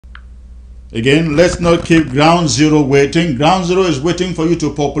Again, let's not keep Ground Zero waiting. Ground Zero is waiting for you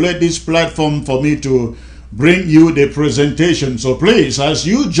to populate this platform for me to bring you the presentation. So please, as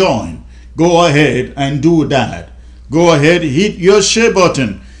you join, go ahead and do that. Go ahead, hit your share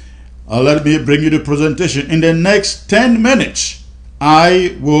button. Let me bring you the presentation. In the next 10 minutes,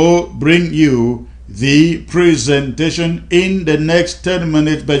 I will bring you the presentation in the next 10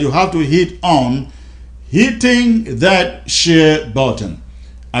 minutes, but you have to hitting that share button.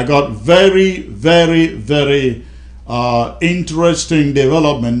 I got very interesting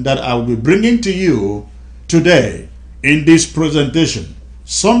development that I will be bringing to you today in this presentation.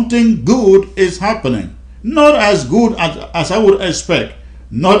 Something good is happening. Not as good as I would expect.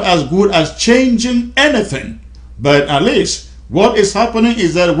 Not as good as changing anything. But at least what is happening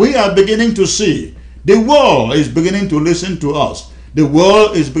is that we are beginning to see. The world is beginning to listen to us. The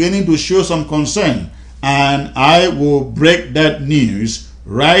world is beginning to show some concern. And I will break that news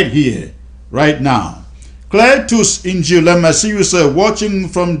right here, right now. Cletus in Jilem, I see you, sir, watching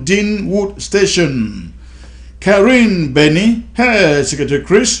from Deanwood Station. Karen Benny, hey, Secretary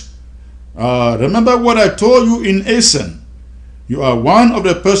Chris. Remember what I told you in ASCians. You are one of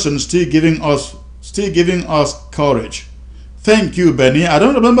the persons still giving us courage. Thank you, Benny. I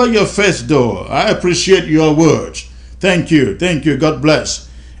don't remember your face, though. I appreciate your words. Thank you. Thank you. God bless.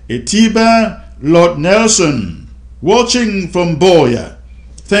 Etiba Lord Nelson, watching from Boya.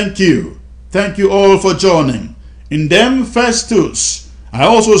 Thank you. Thank you all for joining. In them Festus, I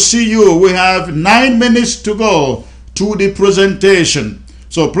also see you. We have 9 minutes to go to the presentation.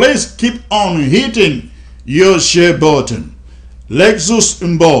 So please keep on hitting your share button. Lexus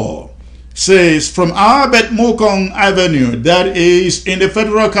Mbo says from Arbet Mukong Avenue, that is in the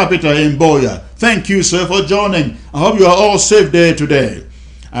Federal Capital in Boya. Thank you, sir, for joining. I hope you are all safe there today.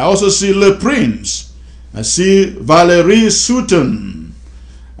 I also see Le Prince. I see Valerie Sutton.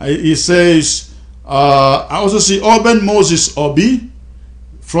 He says, I also see Orban Moses Obi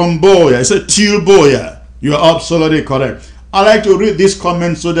from Boya. I said Til Boya. You are absolutely correct. I like to read this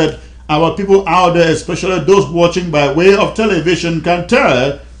comment so that our people out there, especially those watching by way of television, can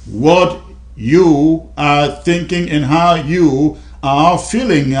tell what you are thinking and how you are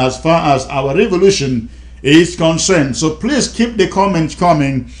feeling as far as our revolution is concerned. So please keep the comments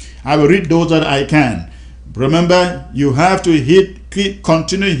coming. I will read those that I can. Remember, you have to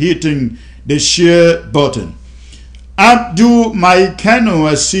continue hitting the share button. Abdul Maikano,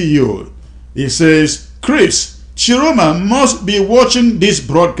 I see you. He says, Chris, Chiroma must be watching this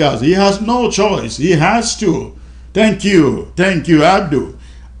broadcast. He has no choice. He has to. Thank you. Thank you, Abdul.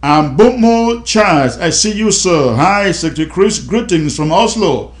 Bomo Charles, I see you, sir. Hi, Secretary Chris. Greetings from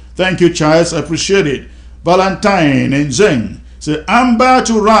Oslo. Thank you, Charles. I appreciate it. Valentine and Zeng say, Amber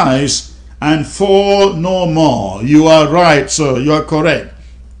to rise and fall no more. You are right, sir. You are correct.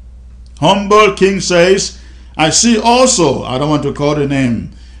 Humble King says, I see also, I don't want to call the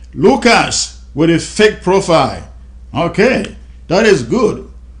name, Lucas with a fake profile. Okay, that is good.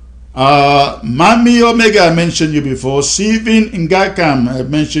 Mami Omega, I mentioned you before. Steven Ngakam, I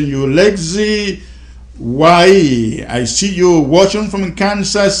mentioned you. Lexi Y, I see you watching from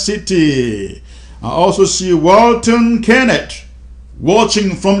Kansas City. I also see Walton Kenneth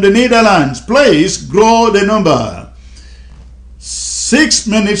watching from the Netherlands. Please grow the number. 6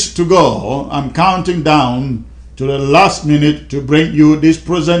 minutes to go. I'm counting down to the last minute to bring you this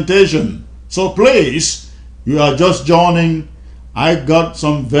presentation. So please, you are just joining. I got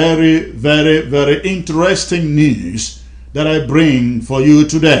some very interesting news that I bring for you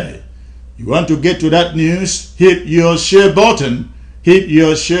today. You want to get to that news? Hit your share button. Hit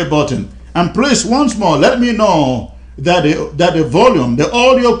your share button. And please, once more, let me know that the volume, the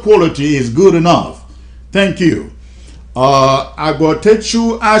audio quality is good enough. Thank you.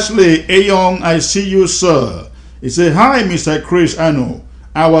 Agotechu Ashley Ayong, I see you, sir. He said, hi, Mr. Chris Anu,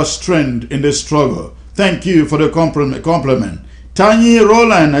 our strength in the struggle. Thank you for the compliment. Tanyi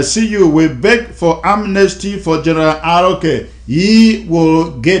Roland, I see you. We beg for amnesty for General Aroke. Ye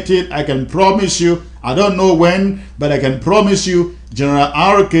will get it. I can promise you. I don't know when, but I can promise you General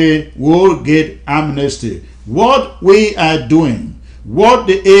Aroke will get amnesty. What we are doing, what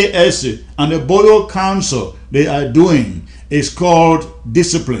the ASC and the Boyo Council they are doing is called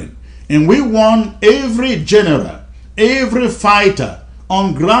discipline. And we want every general, every fighter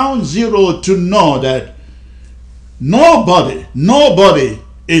on ground zero to know that nobody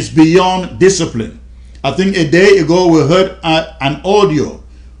is beyond discipline. I think a day ago we heard an audio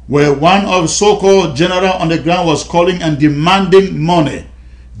where one of so-called general on the ground was calling and demanding money.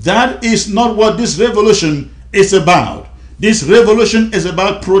 That is not what this revolution is about. This revolution is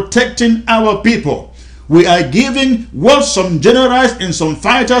about protecting our people. We are giving what some generals and some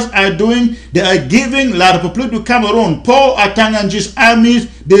fighters are doing. They are giving La République du Cameroon, Paul Atanganji's armies,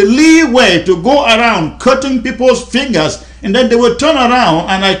 the leeway to go around cutting people's fingers, and then they will turn around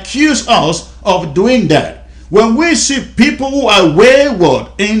and accuse us of doing that. When we see people who are wayward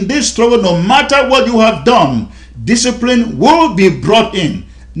in this struggle, no matter what you have done, discipline will be brought in,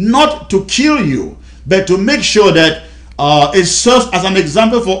 not to kill you, but to make sure that it serves as an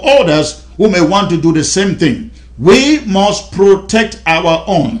example for others who may want to do the same thing. We must protect our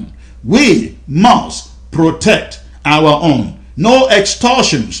own. We must protect our own. No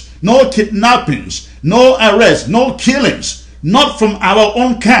extortions, no kidnappings, no arrests, no killings, not from our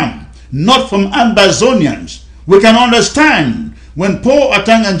own camp, not from Ambazonians. We can understand when Paul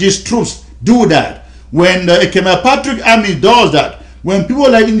Atanganji's troops do that, when the Ekema Patrick army does that, when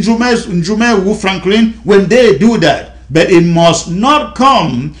people like Njume Wu Franklin, when they do that. But it must not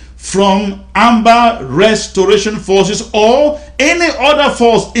come from Amba Restoration Forces or any other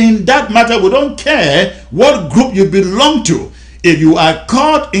force in that matter. We don't care what group you belong to. If you are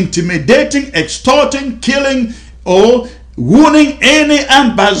caught intimidating, extorting, killing, or wounding any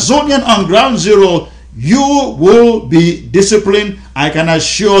Ambazonian on ground zero, you will be disciplined. I can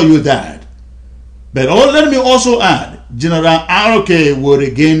assure you that. But let me also add, General RK will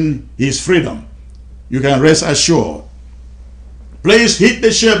regain his freedom. You can rest assured. Please hit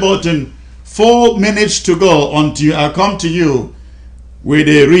the share button. 4 minutes to go until I come to you with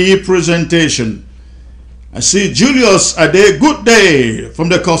a representation. I see Julius Ade, good day from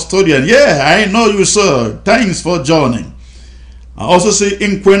the custodian. Yeah, I know you, sir. Thanks for joining. I also see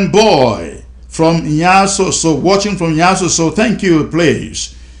Inquen Boy from Nyaso, so watching from Nyaso, so thank you,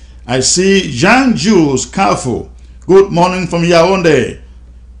 please. I see Jean Jules Kafu. Good morning from Yaoundé.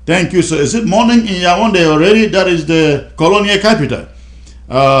 Thank you, sir. Is it morning in Yaoundé already? That is the colonial capital.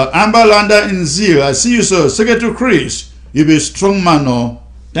 Amberlander in Zeal. I see you, sir. Secretary Chris. You be a strong man, no?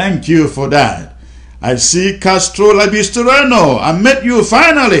 Thank you for that. I see Castro Labistorano. I met you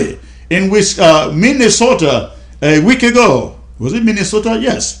finally in Minnesota a week ago. Was it Minnesota?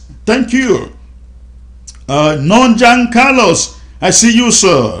 Yes. Thank you. Non-Jan Carlos. I see you,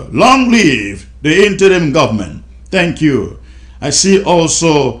 sir. Long live the interim government. Thank you. I see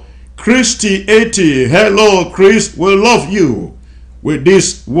also Christy 80. Hello, Chris. We love you with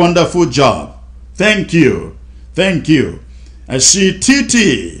this wonderful job. Thank you. Thank you. I see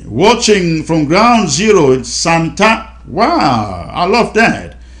TT watching from ground zero in Santa. Wow, I love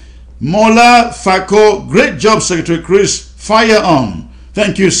that. Mola Fako, great job, Secretary Chris. Fire on.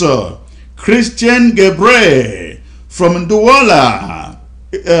 Thank you, sir. Christian Gebre from Douala,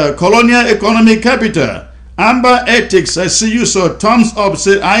 Colonial Economic Capital. Amber Ethics, I see you, sir. Thumbs up,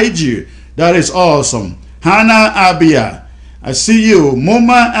 say IG. That is awesome. Hannah Abia, I see you.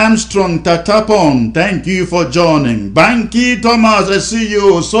 Moma Armstrong Tatapon, thank you for joining. Banky Thomas, I see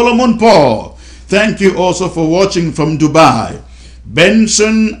you. Solomon Paul, thank you also for watching from Dubai.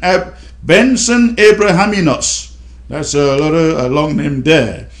 Benson Abrahaminos, that's a long name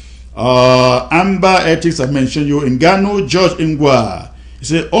there. Amber Ethics, I mentioned you. Nganu George Ingwa, he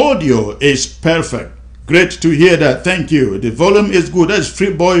said audio is perfect. Great to hear that. Thank you. The volume is good. That's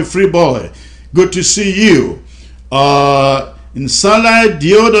free boy, free boy. Good to see you. In Salah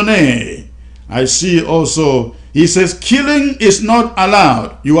Diodone, I see also, he says, killing is not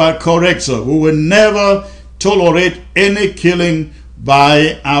allowed. You are correct, sir. We will never tolerate any killing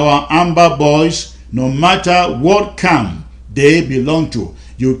by our Amber boys, no matter what camp they belong to.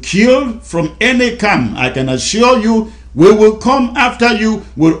 You kill from any camp, I can assure you, we will come after you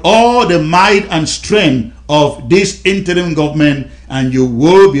with all the might and strength of this interim government, and you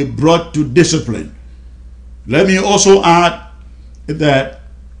will be brought to discipline. Let me also add that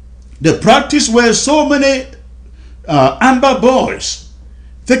the practice where so many Amber boys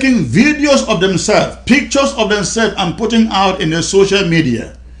taking videos of themselves, pictures of themselves, and putting out in the social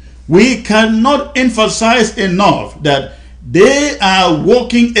media, we cannot emphasize enough that they are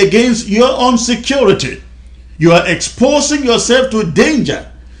working against your own security. You are exposing yourself to danger.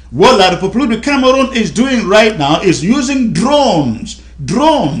 What La République du Cameroon is doing right now is using drones,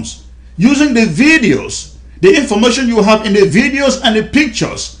 using the videos, the information you have in the videos and the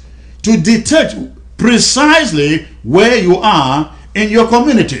pictures to detect precisely where you are in your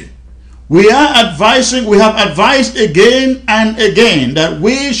community. We have advised again and again that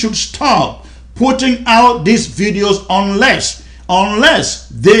we should stop putting out these videos unless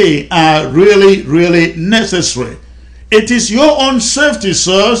they are really necessary. It is your own safety,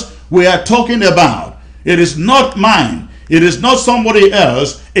 sirs, we are talking about. It is not mine. It is not somebody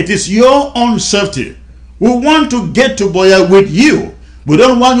else. It is your own safety. We want to get to Boya with you. We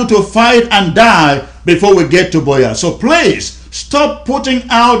don't want you to fight and die before we get to Boya. So please stop putting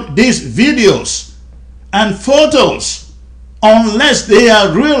out these videos and photos unless they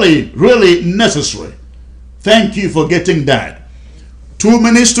are really necessary. Thank you for getting that. 2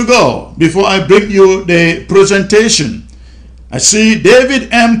 minutes to go before I bring you the presentation. I see David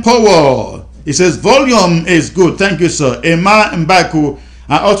M. Powell. He says, volume is good. Thank you, sir. Emma Mbaku,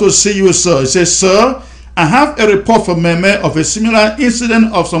 I also see you, sir. He says, sir, I have a report from Meme of a similar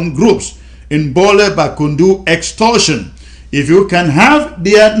incident of some groups in Bole Bakundu extortion. If you can have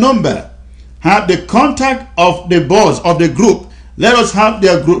their number, have the contact of the boss of the group, let us have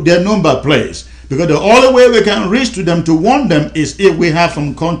their number, please. Because the only way we can reach to them to warn them is if we have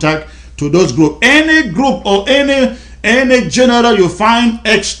some contact to those groups. Any group or any general you find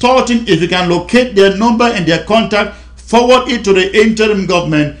extorting, if you can locate their number and their contact, forward it to the interim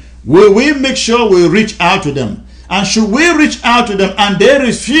government. Will we make sure we reach out to them? And should we reach out to them and they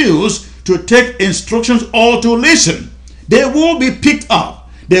refuse to take instructions or to listen, they will be picked up.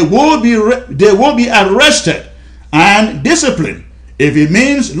 They will be arrested and disciplined. If it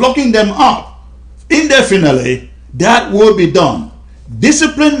means locking them up indefinitely, that will be done.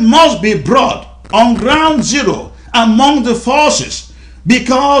 Discipline must be brought on ground zero among the forces,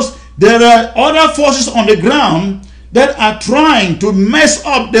 because there are other forces on the ground that are trying to mess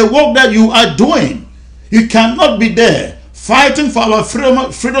up the work that you are doing. You cannot be there fighting for our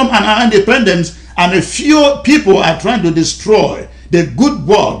freedom and our independence, and a few people are trying to destroy the good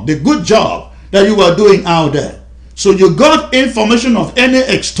work, the good job that you are doing out there. So you got information of any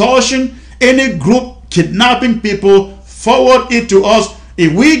extortion, any group kidnapping people, forward it to us.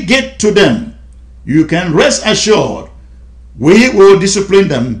 If we get to them, you can rest assured we will discipline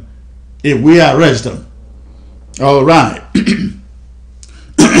them if we arrest them. All right.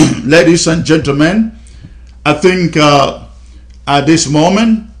 Ladies and gentlemen, I think at this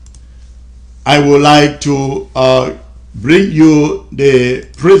moment I would like to bring you the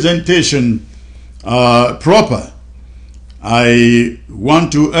presentation proper. I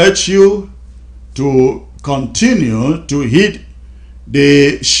want to urge you to continue to hit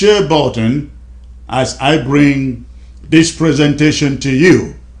the share button as I bring this presentation to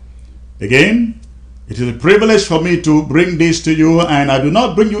you. Again, it is a privilege for me to bring this to you, and I do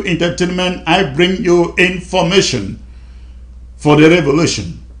not bring you entertainment, I bring you information for the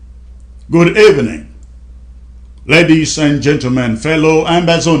revolution. Good evening, ladies and gentlemen, fellow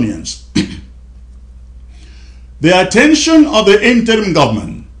Amazonians. The attention of the interim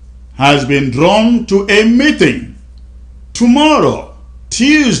government has been drawn to a meeting tomorrow,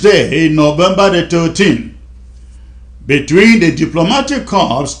 Tuesday, November the 13th, between the diplomatic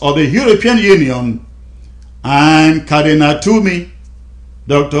corps of the European Union and Cardinal Tumi,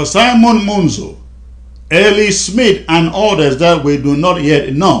 Dr. Simon Munzo, Eli Smith, and others that we do not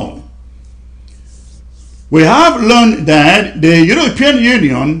yet know. We have learned that the European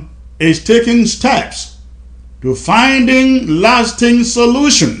Union is taking steps to finding lasting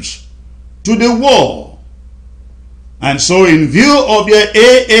solutions to the war. And so, in view of their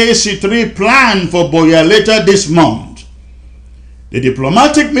AAC3 plan for Boya later this month, the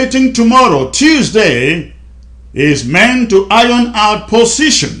diplomatic meeting tomorrow, Tuesday, is meant to iron out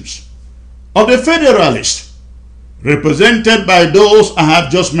positions of the federalists, represented by those I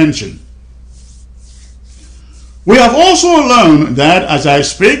have just mentioned. We have also learned that, as I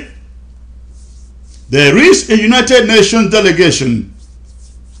speak, there is a United Nations delegation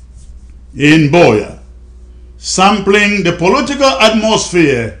in Boya, sampling the political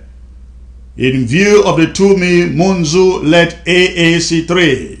atmosphere in view of the Tumi Munzu-led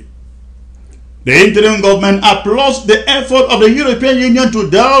AAC3. The interim government applauds the effort of the European Union to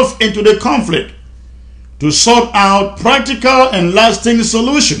delve into the conflict to sort out practical and lasting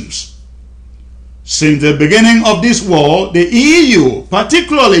solutions. Since the beginning of this war, the EU,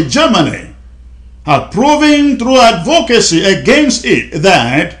 particularly Germany, have proven through advocacy against it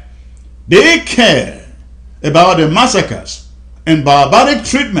that they care about the massacres and barbaric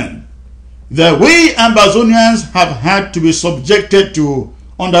treatment that we Amazonians have had to be subjected to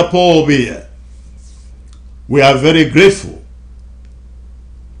under Paul Biya. We are very grateful.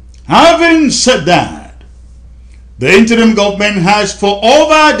 Having said that, the interim government has, for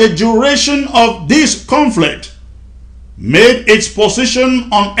over the duration of this conflict, made its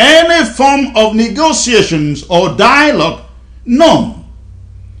position on any form of negotiations or dialogue known,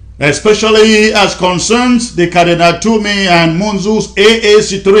 especially as concerns the Cardinal Tumi and Munzu's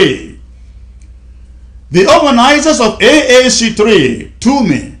AAC3. The organizers of AAC3,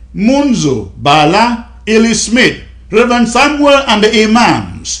 Tumi, Munzu, Balla, Eli Smith, Reverend Samuel, and the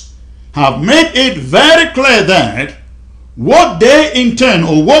Imams, have made it very clear that what they intend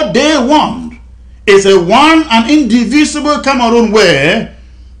or what they want is a one and indivisible Cameroon where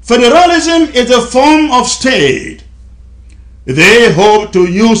federalism is a form of state. They hope to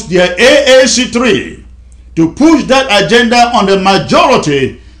use their AAC3 to push that agenda on the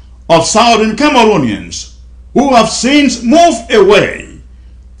majority of Southern Cameroonians who have since moved away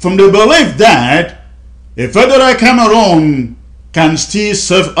from the belief that a federal Cameroon can still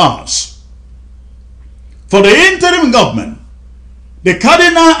serve us. For the interim government, the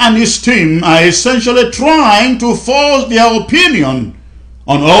Cardinal and his team are essentially trying to force their opinion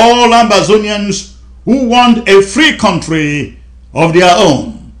on all Ambazonians who want a free country of their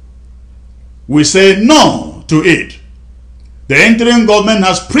own. We say no to it. The interim government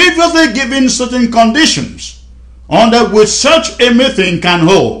has previously given certain conditions under which such a meeting can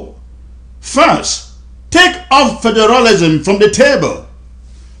hold. First, take off federalism from the table.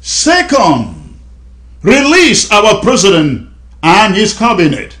 Second, release our president and his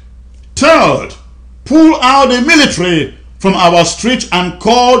cabinet. Third, pull out the military from our streets and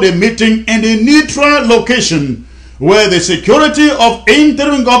call the meeting in a neutral location where the security of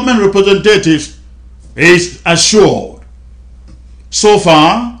interim government representatives is assured. So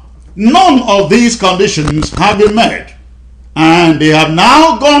far, none of these conditions have been met, and they have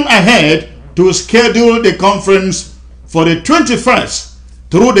now gone ahead to schedule the conference for the 21st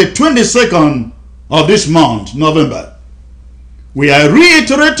through the 22nd of this month, November. We are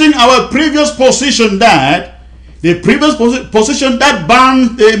reiterating our previous position that position that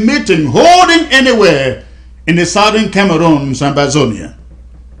banned a meeting holding anywhere in the southern Cameroon, Ambazonia.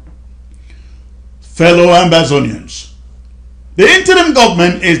 Fellow Ambazonians, the interim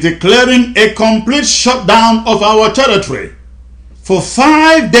government is declaring a complete shutdown of our territory for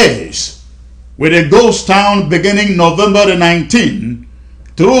 5 days, with a ghost town beginning November the 19th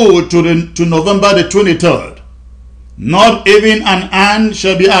through to November the 23rd. Not even an ant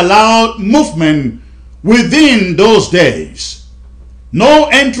shall be allowed movement within those days. No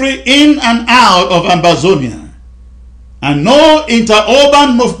entry in and out of Ambazonia, and no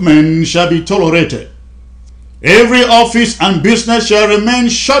interurban movement shall be tolerated. Every office and business shall remain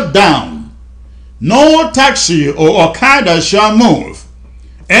shut down. No taxi or Okada shall move.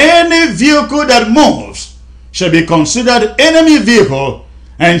 Any vehicle that moves shall be considered enemy vehicle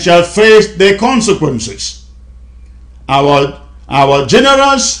and shall face the consequences. Our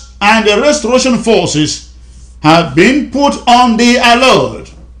generals and the restoration forces have been put on the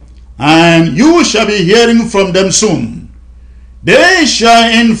alert, and you shall be hearing from them soon. They shall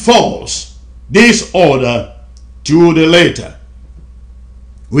enforce this order to the later.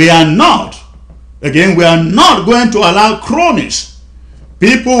 We are not going to allow cronies,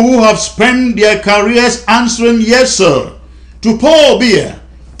 people who have spent their careers answering yes sir to Paul Biya,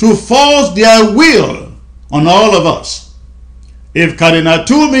 to force their will on all of us. If Cardinal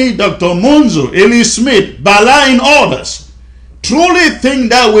Toomey, Dr. Munzu, Eli Smith, Balla and others truly think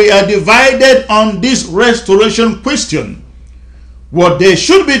that we are divided on this restoration question, what they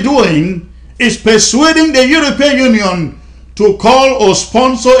should be doing is persuading the European Union to call or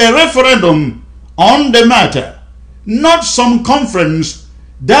sponsor a referendum on the matter, not some conference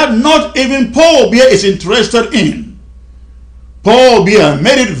that not even Paul Biya is interested in. Paul Biya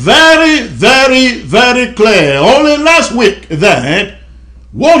made it very, very, very clear only last week that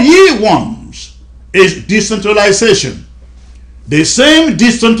what he wants is decentralization. The same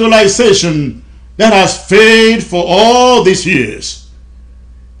decentralization that has failed for all these years.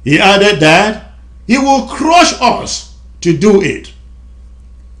 He added that he will crush us to do it.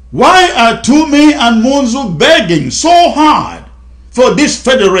 Why are Toomey and Munzu begging so hard for this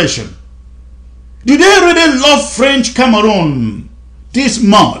federation? Do they really love French Cameroon this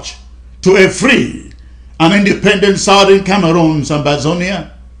much to a free and independent southern Cameroon,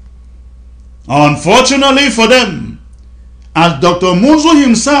 Ambazonia? Unfortunately for them, as Dr. Munzu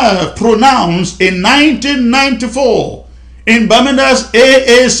himself pronounced in 1994 in Bamenda's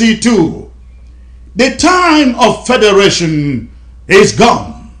AAC2, the time of federation is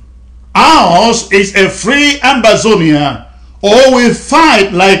gone. Ours is a free Ambazonia, or we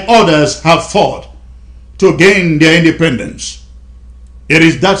fight like others have fought to gain their independence. It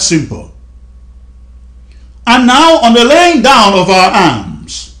is that simple. And now on the laying down of our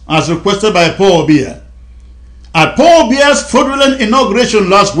arms, as requested by Paul Biya, at Paul Biya's fraudulent inauguration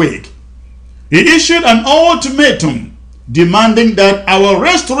last week, he issued an ultimatum demanding that our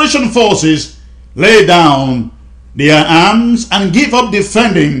restoration forces lay down their arms and give up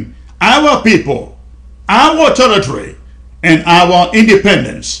defending our people, our territory, and our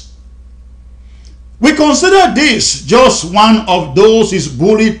independence. We consider this just one of those his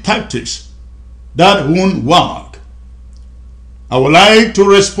bully tactics that won't work. I would like to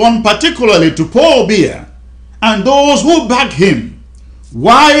respond particularly to Paul Balla and those who back him,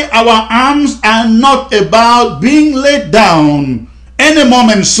 why our arms are not about being laid down any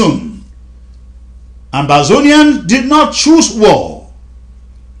moment soon. Ambazonians did not choose war.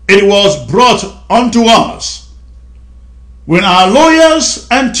 It was brought unto us. When our lawyers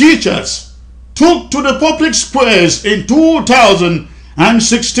and teachers took to the public squares in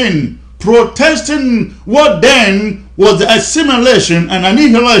 2016, protesting what then was the assimilation and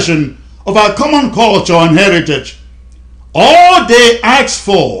annihilation of our common culture and heritage, all they asked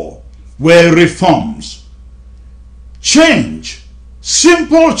for were reforms. Change,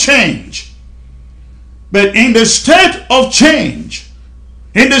 simple change. But in the state of change,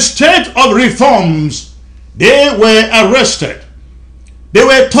 in the state of reforms, they were arrested, they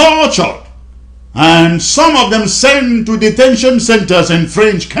were tortured, and some of them sent to detention centers in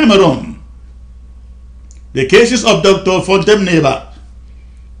French Cameroon. The cases of Dr. Fontaine-Nebat,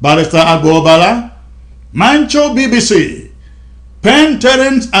 Barrister Balla, Mancho BBC, Penn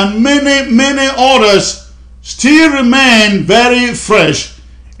Terence, and many others still remain very fresh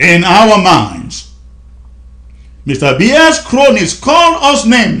in our minds. Mr. Balla's cronies called us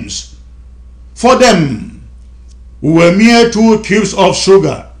names for them who were mere 2 cubes of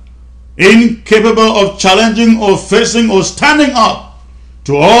sugar, incapable of challenging or facing or standing up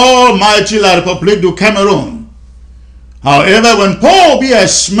to Almighty La République du Cameroon. However, when Paul Balla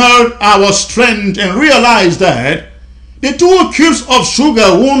smelled our strength and realized that the 2 cubes of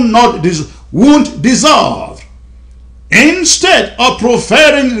sugar won't dissolve, instead of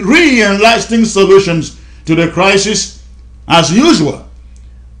providing real and lasting solutions to the crisis, as usual,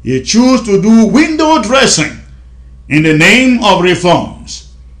 he chose to do window dressing in the name of reforms.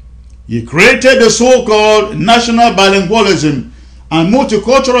 He created the so-called National Bilingualism and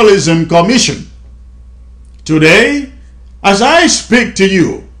Multiculturalism Commission. Today, as I speak to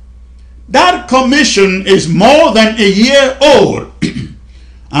you, that commission is more than a year old,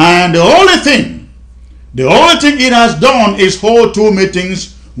 and the only thing it has done is hold 2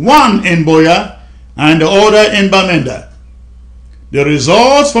 meetings, one in Boya and the other in Bamenda. The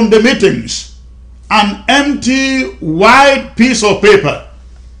results from the meetings, an empty white piece of paper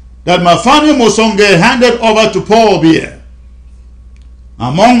that Mafani Musonge handed over to Paul Balla.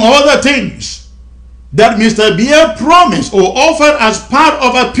 Among other things that Mr. Balla promised or offered as part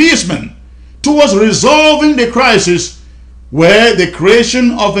of appeasement towards resolving the crisis were the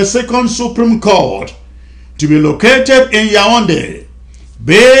creation of a second Supreme Court to be located in Yaoundé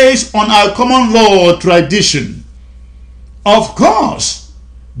based on our common law tradition. Of course,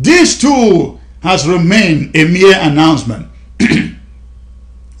 this too has remained a mere announcement.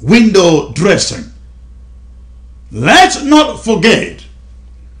 Window dressing. Let's not forget,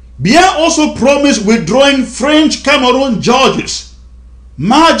 Balla also promised withdrawing French Cameroon judges,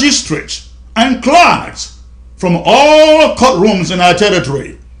 magistrates, and clerks from all courtrooms in our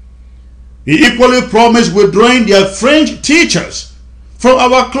territory. He equally promised withdrawing their French teachers from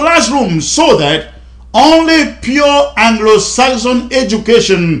our classrooms so that only pure Anglo-Saxon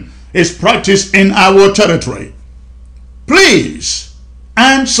education is practiced in our territory. Please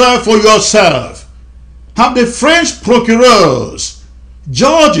answer for yourself. Have the French procureurs,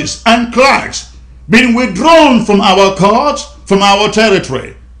 judges, and clerks been withdrawn from our courts, from our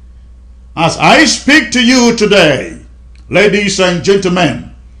territory? As I speak to you today, ladies and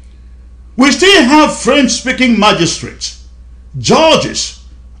gentlemen, we still have French-speaking magistrates, judges,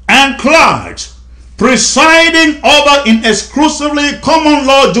 and clerks presiding over in exclusively common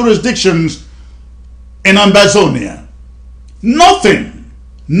law jurisdictions in Ambazonia. Nothing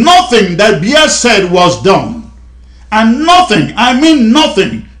that Balla said was done. And nothing, I mean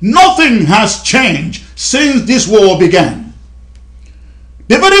nothing has changed since this war began.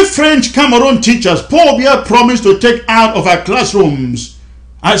 The very French Cameroon teachers Paul Balla promised to take out of our classrooms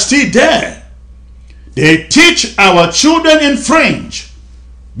are still there. They teach our children in French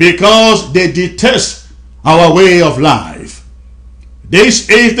because they detest our way of life. This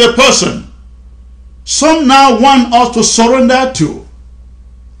is the person some now want us to surrender to.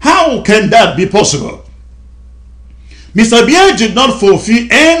 How can that be possible? Mr. Balla did not fulfill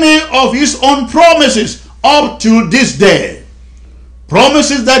any of his own promises up to this day.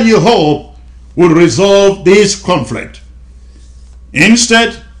 Promises that you hope will resolve this conflict.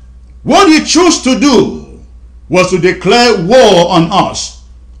 Instead, what he chose to do was to declare war on us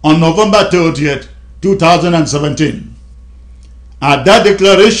on November 30th, 2017. At that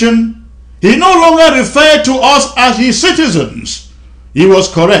declaration, he no longer referred to us as his citizens. He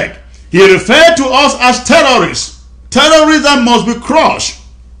was correct. He referred to us as terrorists. Terrorism must be crushed.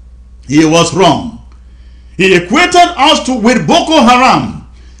 He was wrong. He equated us with Boko Haram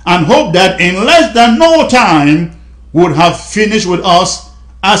and hoped that in less than no time would have finished with us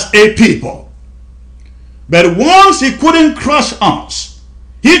as a people. But once he couldn't crush us,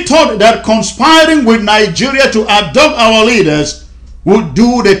 he thought that conspiring with Nigeria to adopt our leaders would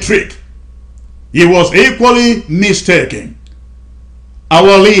do the trick. He was equally mistaken.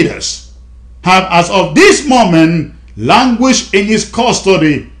 Our leaders have, as of this moment, languished in his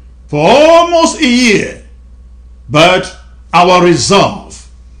custody for almost a year. But our resolve,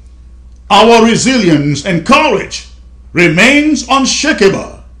 our resilience and courage remains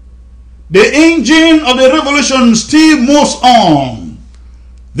unshakable. The engine of the revolution still moves on.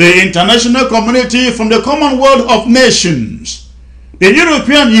 The international community, from the Commonwealth of Nations, the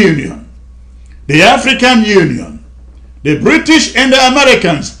European Union, the African Union, the British and the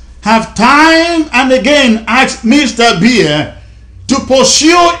Americans, have time and again asked Mr. Balla to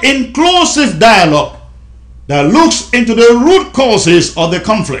pursue inclusive dialogue that looks into the root causes of the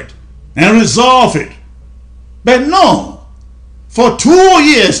conflict and resolve it. But no, for 2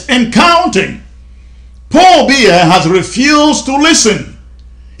 years and counting, Paul Balla has refused to listen.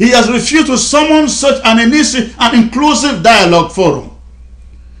 He has refused to summon such an inclusive dialogue forum.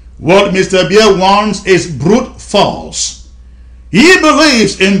 What Mr. Balla wants is brute force. He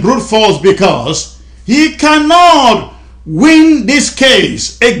believes in brute force because he cannot win this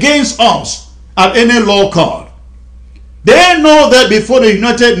case against us at any law court. They know that before the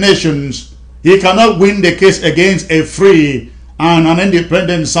United Nations, he cannot win the case against a free and an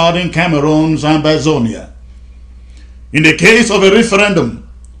independent Southern Cameroon and Amazonia. In the case of a referendum,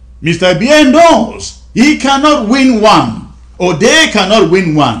 Mr. Balla knows he cannot win one, or they cannot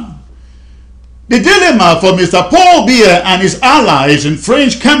win one. The dilemma for Mr. Paul Balla and his allies in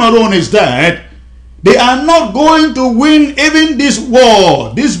French Cameroon is that they are not going to win even this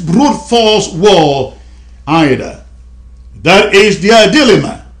war, this brute force war either. That is their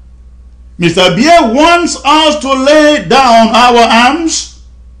dilemma. Mr. Balla wants us to lay down our arms?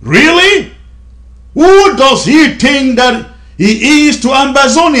 Really? Who does he think that he is to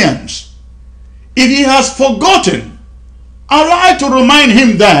Amazonians? If he has forgotten, I'd like to remind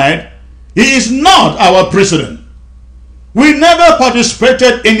him that he is not our president. We never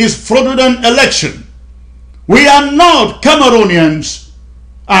participated in his fraudulent election. We are not Cameroonians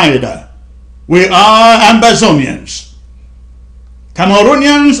either. We are Amazonians.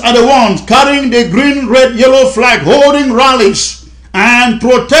 Cameroonians are the ones carrying the green, red, yellow flag, holding rallies and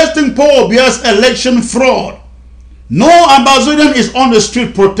protesting Paul Bia's election fraud. No Amazonian is on the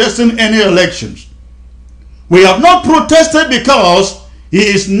street protesting any elections. We have not protested because he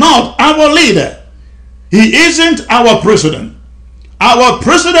is not our leader. He isn't our president. Our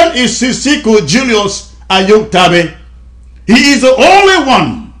president is Sisiko Julius Ayuktabe. He is the only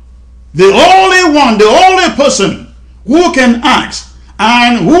one, the only person who can ask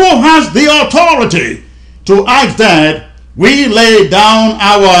and who has the authority to ask that we lay down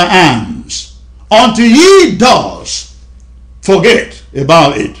our arms. Until he does, forget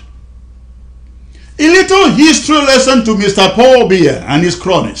about it. A little history lesson to Mr. Paul Balla and his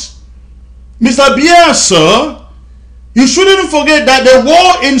cronies. Mr. Balla, sir, you shouldn't forget that the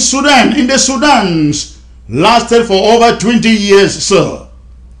war in Sudan, in the Sudans, lasted for over 20 years, sir.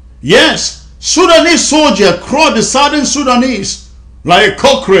 Yes, Sudanese soldiers crushed the southern Sudanese like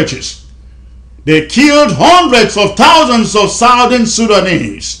cockroaches. They killed hundreds of thousands of southern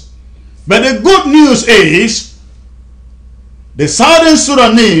Sudanese. But the good news is, the southern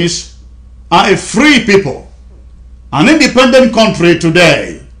Sudanese are a free people, an independent country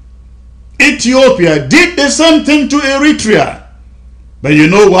today. Ethiopia did the same thing to Eritrea. But you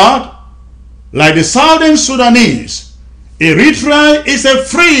know what? Like the southern Sudanese, Eritrea is a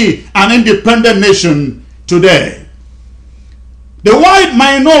free and independent nation today. The white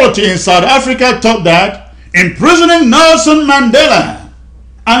minority in South Africa thought that imprisoning Nelson Mandela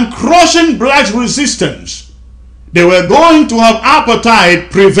and crushing blacks' resistance, they were going to have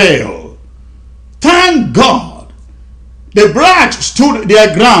apartheid prevail. Thank God, the blacks stood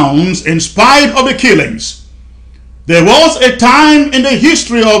their grounds in spite of the killings. There was a time in the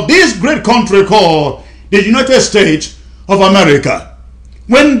history of this great country called the United States of America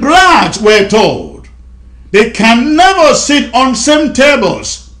when blacks were told they can never sit on same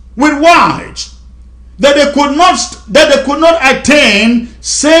tables with whites, that they could not attain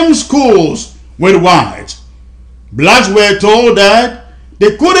same schools with whites. Blacks were told that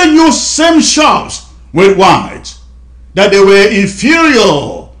they couldn't use same shops with whites, that they were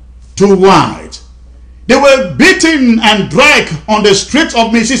inferior to whites. They were beaten and dragged on the streets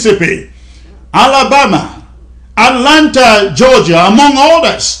of Mississippi, Alabama, Atlanta, Georgia, among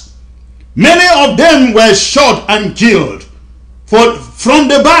others. Many of them were shot and killed from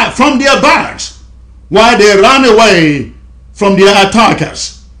their barracks while they ran away from their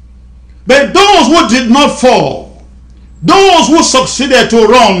attackers. But those who did not fall, those who succeeded to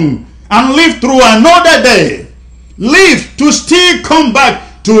run and live through another day, lived to still come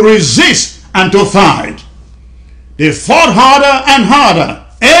back to resist and to fight. They fought harder and harder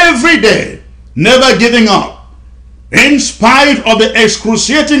every day, never giving up, in spite of the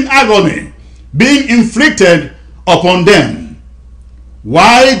excruciating agony being inflicted upon them.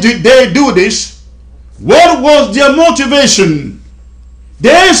 Why did they do this? What was their motivation?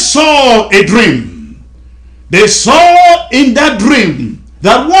 They saw a dream. They saw in that dream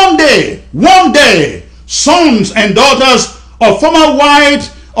that one day, sons and daughters of former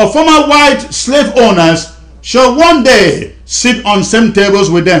white slave owners shall one day sit on same tables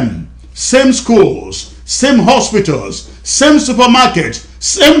with them, same schools, same hospitals, same supermarkets,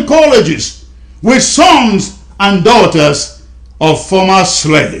 same colleges, with sons and daughters of former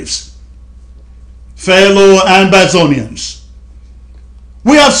slaves. Fellow Amazonians,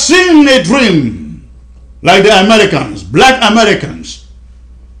 we have seen a dream like the Americans, black Americans.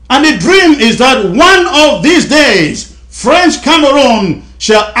 And the dream is that one of these days, French Cameroon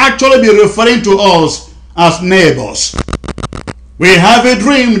shall actually be referring to us as neighbors. We have a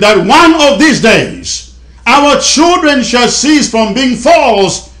dream that one of these days, our children shall cease from being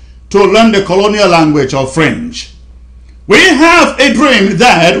forced to learn the colonial language of French. We have a dream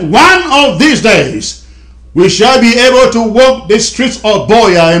that one of these days, we shall be able to walk the streets of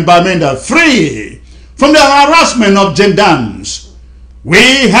Boya and Bamenda free from the harassment of gendarmes.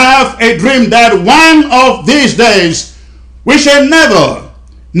 We have a dream that one of these days, we shall never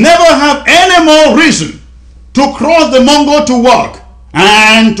have any more reason to cross the Mongo to work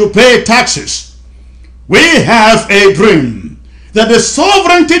and to pay taxes. We have a dream that the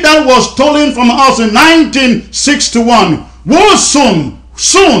sovereignty that was stolen from us in 1961 will soon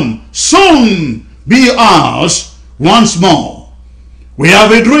be ours once more. We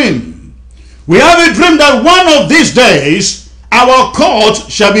have a dream. We have a dream that one of these days our court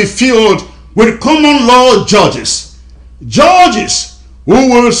shall be filled with common law judges. Judges who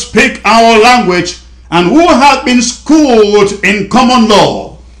will speak our language and who have been schooled in common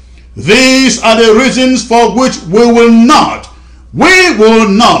law. These are the reasons for which we will not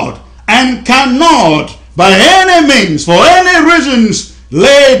and cannot by any means, for any reasons,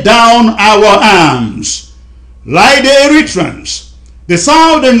 lay down our arms. Like the Eritreans, the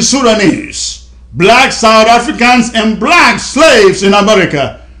Southern Sudanese, black South Africans and black slaves in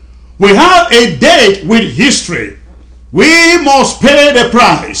America, we have a date with history. We must pay the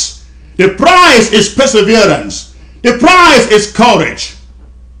price. The price is perseverance. The price is courage.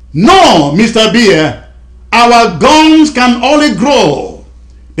 No, Mr. Beer, our guns can only grow.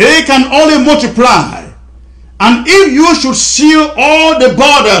 They can only multiply. And if you should seal all the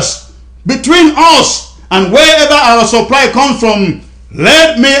borders between us and wherever our supply comes from,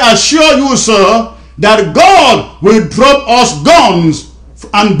 let me assure you, sir, that God will drop us guns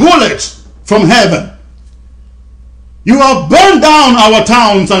and bullets from heaven. You have burned down our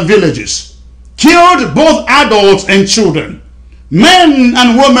towns and villages, killed both adults and children, men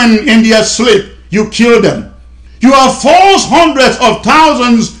and women in their sleep. You killed them. You have forced hundreds of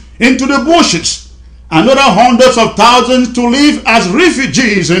thousands into the bushes, another hundreds of thousands to live as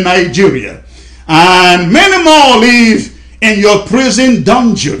refugees in Nigeria, and many more live in your prison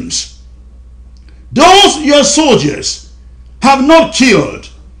dungeons. Those your soldiers have not killed,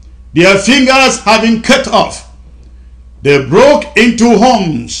 their fingers have been cut off. They broke into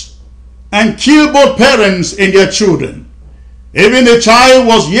homes and killed both parents and their children. Even the child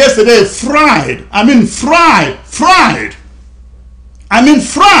was yesterday fried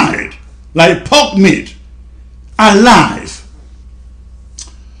like pork meat, alive.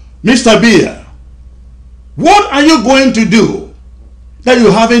 Mr. Beer, what are you going to do that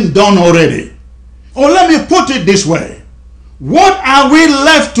you haven't done already? Or let me put it this way. What are we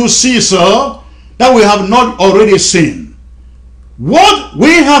left to see, sir, that we have not already seen? What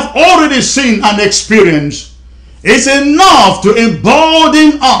we have already seen and experienced is enough to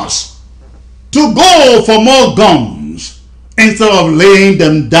embolden us to go for more guns instead of laying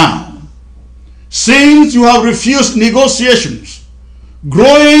them down. Since you have refused negotiations,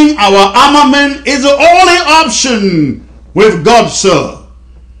 growing our armament is the only option with God, sir.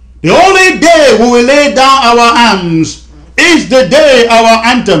 The only day we will lay down our arms is the day our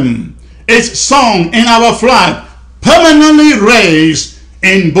anthem is sung in our flag, permanently raised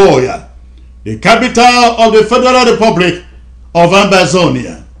in Boya, the capital of the Federal Republic of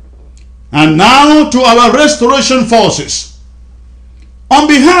Amazonia. And now to our restoration forces. On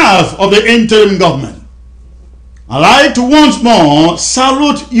behalf of the interim government, I'd like to once more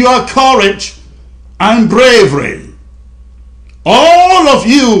salute your courage and bravery. All of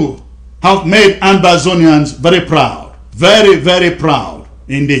you have made Ambazonians very proud, very, very proud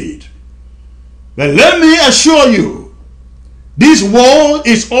indeed. But let me assure you, this war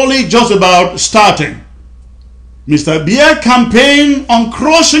is only just about starting. Mr. Biya campaigned on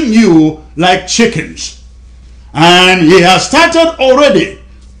crushing you like chickens, and he has started already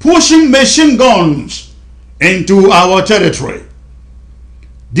pushing machine guns into our territory.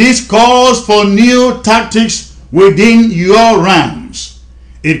 This calls for new tactics within your ranks.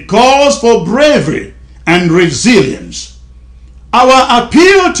 It calls for bravery and resilience. Our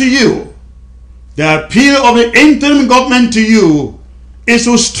appeal to you, the appeal of the interim government to you, is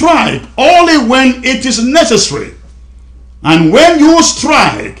to strike only when it is necessary. And when you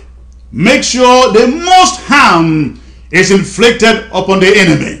strike, make sure the most harm is inflicted upon the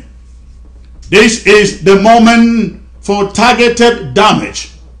enemy. This is the moment for targeted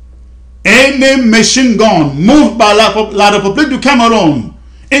damage. Any machine gun moved by La République du Cameroon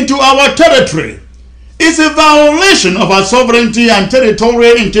into our territory is a violation of our sovereignty and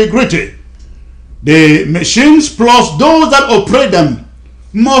territorial integrity. The machines plus those that operate them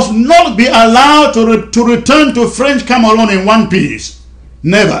must not be allowed to return to French Cameroon in one piece.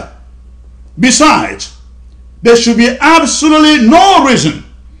 Never. Besides, there should be absolutely no reason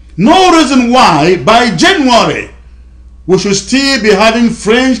why by January we should still be having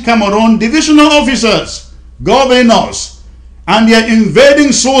French Cameroon divisional officers, governors, and their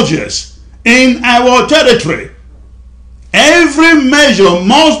invading soldiers in our territory. Every measure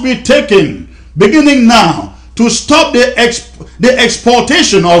must be taken beginning now to stop the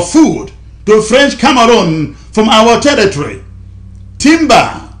exportation of food to French Cameroon from our territory.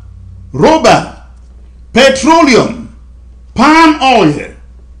 Timber, rubber, petroleum, palm oil,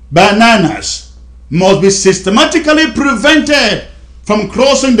 bananas must be systematically prevented from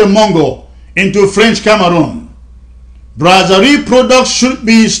crossing the Congo into French Cameroon. Brasserie products should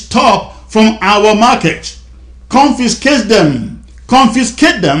be stopped from our market. Confiscate them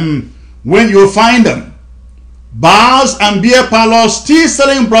when you find them. Bars and beer parlors still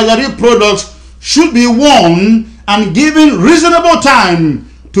selling brasserie products should be warned and given reasonable time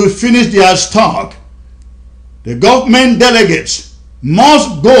to finish their stock. The government delegates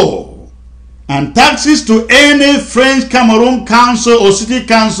must go, and taxes to any French Cameroon council or city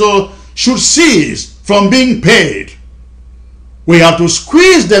council should cease from being paid. We have to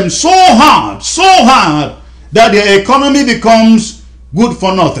squeeze them so hard that their economy becomes good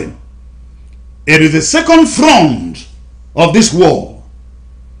for nothing. It is the second front of this war.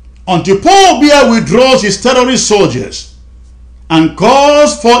 Until Paul Biya withdraws his terrorist soldiers and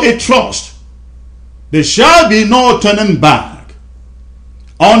calls for a trust, there shall be no turning back.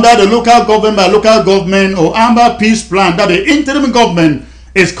 Under the local government or Amber peace plan that the interim government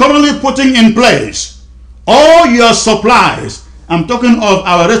is currently putting in place, all your supplies, I'm talking of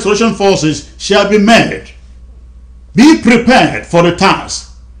our restoration forces, shall be made. Be prepared for the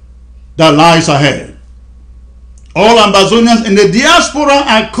task that lies ahead. All Ambazonians in the diaspora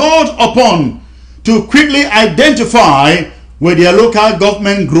are called upon to quickly identify with their local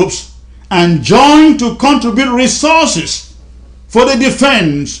government groups and join to contribute resources for the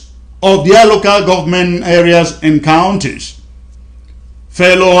defense of their local government areas and counties.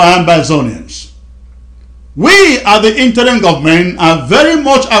 Fellow Ambazonians, we at the interim government are very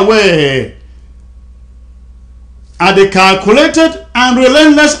much aware of the calculated and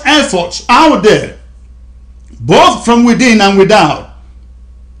relentless efforts out there, both from within and without,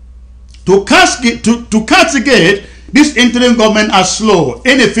 to castigate this interim government as slow,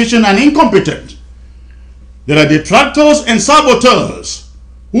 inefficient, and incompetent. There are detractors and saboteurs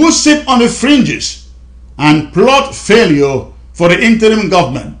who sit on the fringes and plot failure for the interim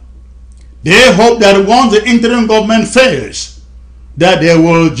government. They hope that once the interim government fails, that they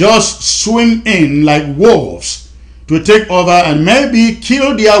will just swim in like wolves to take over and maybe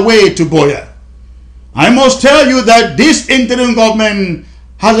kill their way to Boya. I must tell you that this interim government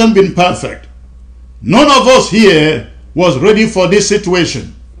hasn't been perfect. None of us here was ready for this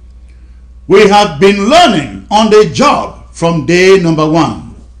situation. We have been learning on the job from day number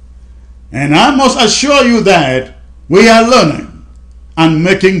one. And I must assure you that we are learning and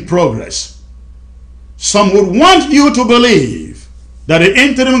making progress. Some would want you to believe that the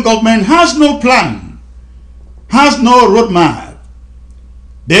interim government has no plan, has no roadmap.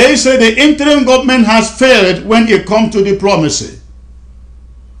 They say the interim government has failed when it comes to diplomacy.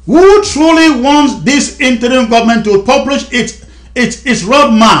 Who truly wants this interim government to publish its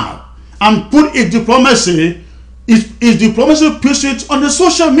roadmap and put its diplomacy, Is diplomacy pursuits on the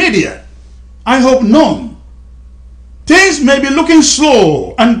social media? I hope none. Things may be looking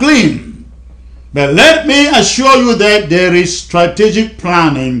slow and glim, but let me assure you that there is strategic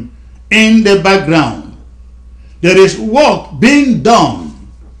planning in the background. There is work being done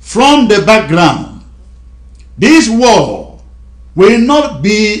from the background. This war will not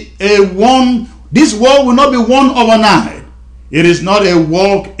be won overnight. It is not a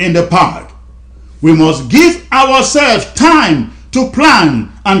walk in the park. We must give ourselves time to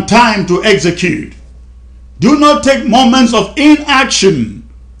plan and time to execute. Do not take moments of inaction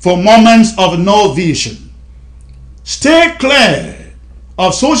for moments of no vision. Stay clear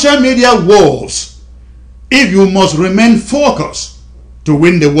of social media wolves if you must remain focused to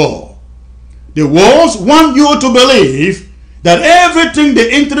win the war. The wolves want you to believe that everything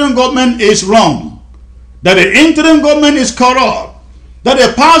the interim government is wrong, that the interim government is corrupt, that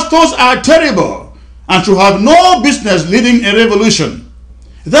the pastors are terrible and should have no business leading a revolution,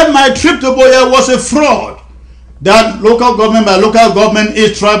 that my trip to Boya was a fraud, that local government by local government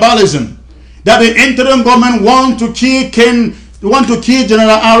is tribalism, that the interim government want to kill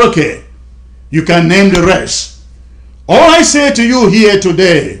General Aroke. You can name the rest. All I say to you here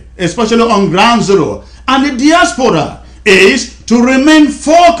today, especially on Ground Zero and the diaspora, is to remain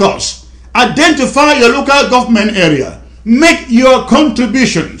focused. Identify your local government area. Make your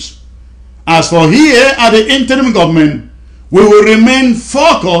contributions. As for here at the interim government, we will remain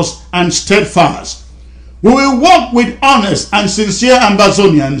focused and steadfast. We will work with honest and sincere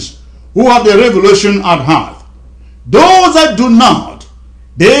Amazonians who have the revolution at heart. Those that do not,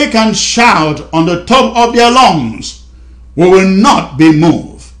 they can shout on the top of their lungs, we will not be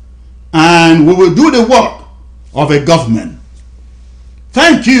moved, and we will do the work of a government.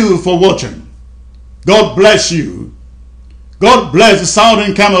 Thank you for watching. God bless you. God bless the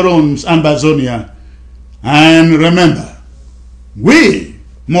Southern Cameroons and Amazonia. And remember, we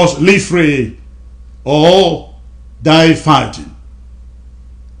must live free or die fighting.